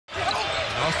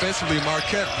Offensively,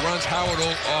 Marquette runs Howard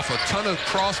off a ton of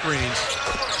cross screens.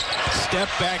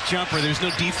 Step back jumper, there's no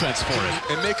defense for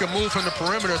it. And make a move from the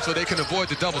perimeter so they can avoid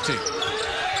the double team.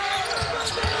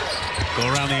 Go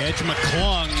around the edge,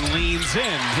 McClung leans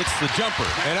in, hits the jumper.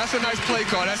 And that's a nice play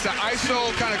call. That's an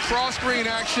ISO kind of cross screen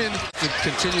action to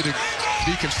continue to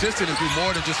be consistent and do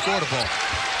more than just score the ball.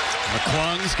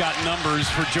 McClung's got numbers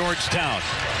for Georgetown.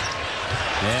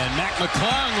 And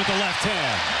McClung with the left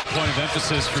hand. Point of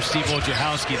emphasis for Steve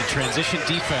Wojciechowski, the transition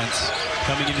defense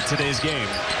coming into today's game.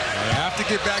 They have to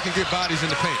get back and get bodies in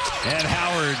the paint. And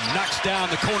Howard knocks down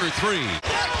the corner three.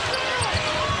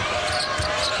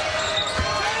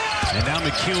 And now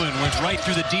McEwen went right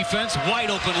through the defense.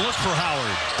 Wide open look for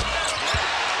Howard.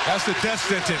 That's the death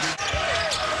sentence.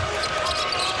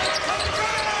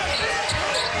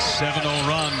 7-0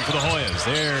 run for the Hoyas.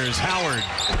 There's Howard.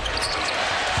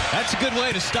 That's a good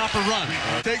way to stop a run.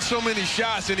 Takes so many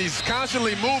shots, and he's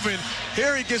constantly moving.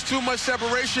 Here he gets too much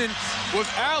separation with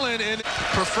Allen and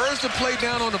prefers to play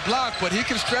down on the block, but he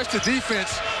can stretch the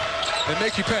defense and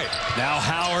make you pay. Now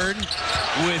Howard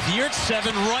with Yurt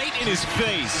 7 right in his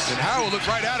face. And Howard looked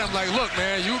right at him like, look,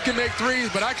 man, you can make threes,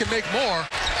 but I can make more.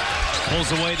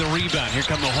 Pulls away the rebound. Here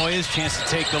come the Hoyas, chance to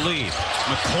take the lead.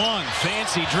 McClung,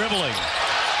 fancy dribbling.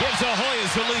 Gives the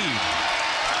Hoyas the lead.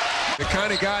 The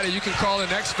kind of guy that you can call an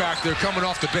X factor coming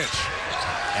off the bench.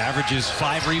 Averages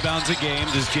 5 rebounds a game,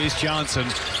 does Jace Johnson.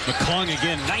 McClung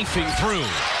again knifing through.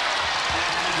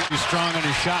 Too strong on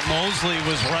his shot. Mosley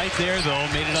was right there, though,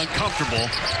 made it uncomfortable.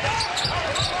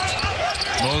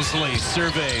 Mosley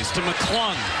surveys to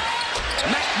McClung.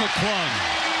 McClung.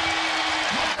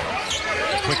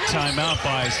 Quick timeout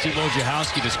by Steve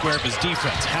Wojciechowski to square up his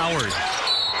defense. Howard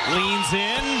leans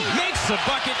in, makes the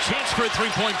bucket, chance for a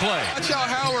three-point play. Watch out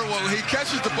Howard, well, he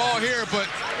catches the ball here, but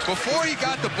before he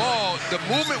got the ball, the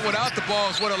movement without the ball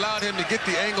is what allowed him to get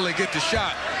the angle and get the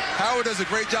shot. Howard does a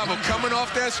great job of coming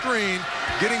off that screen,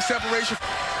 getting separation.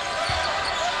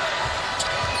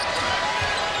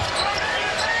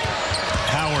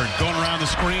 Howard going around the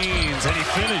screens, and he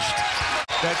finished.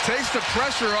 That takes the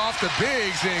pressure off the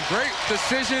bigs, and great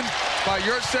decision by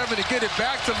Yurt 7 to get it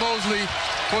back to Mosley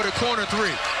for the corner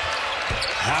three.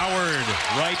 Howard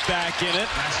right back in it.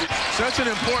 Such an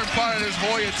important part of this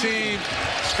Hoya team,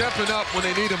 stepping up when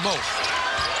they need him most.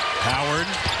 Howard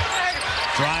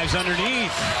drives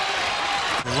underneath.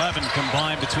 11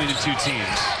 combined between the two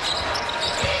teams.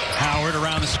 Howard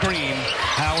around the screen.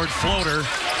 Howard floater.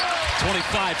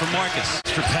 25 for Markus.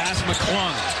 Extra pass,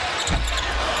 McClung.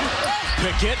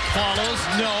 Pickett follows,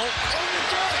 no.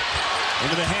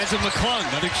 Into the hands of McClung,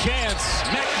 another chance,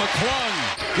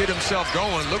 McClung. Get himself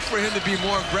going, look for him to be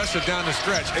more aggressive down the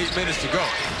stretch, 8 minutes to go.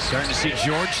 Starting to see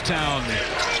Georgetown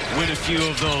win a few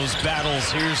of those battles.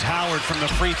 Here's Howard from the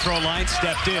free throw line,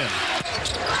 stepped in.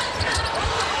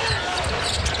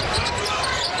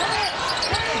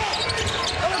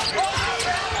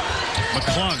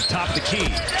 McClung, top the key,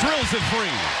 drills it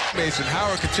free. Mason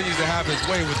Howard continues to have his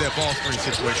way with that ball screen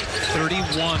situation. 31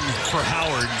 for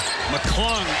Howard.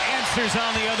 McClung answers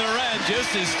on the other end,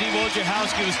 just as Steve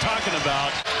Wojciechowski was talking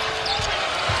about.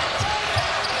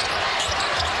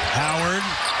 Howard.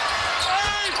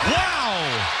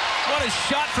 Wow! What a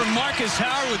shot from Markus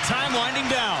Howard with time winding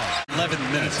down. 11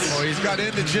 minutes. Well, he's got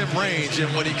in the gym range, and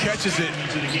when he catches it,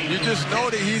 you just know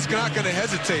that he's not going to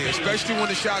hesitate, especially when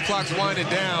the shot clock's winding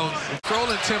down.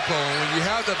 Controlling tempo, and when you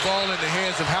have the ball in the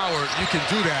hands of Howard, you can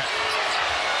do that.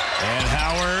 And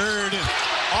Howard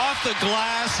off the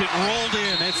glass, it rolled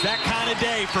in. It's that kind of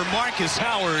day for Markus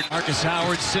Howard. Markus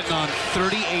Howard sitting on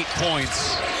 38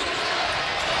 points.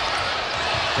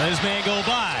 Let his man go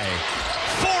by.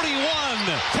 41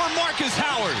 for Markus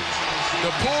Howard.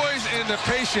 The poise and the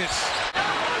patience.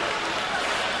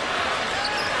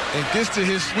 And gets to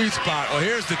his sweet spot. Oh,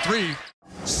 here's the three.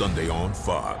 Sunday on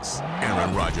Fox.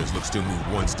 Aaron Rodgers looks to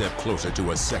move one step closer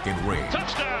to a second ring.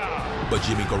 Touchdown! But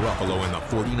Jimmy Garoppolo and the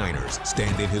 49ers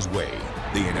stand in his way.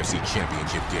 The NFC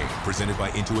Championship game presented by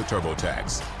Intuit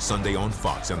TurboTax. Sunday on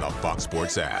Fox and the Fox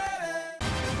Sports app.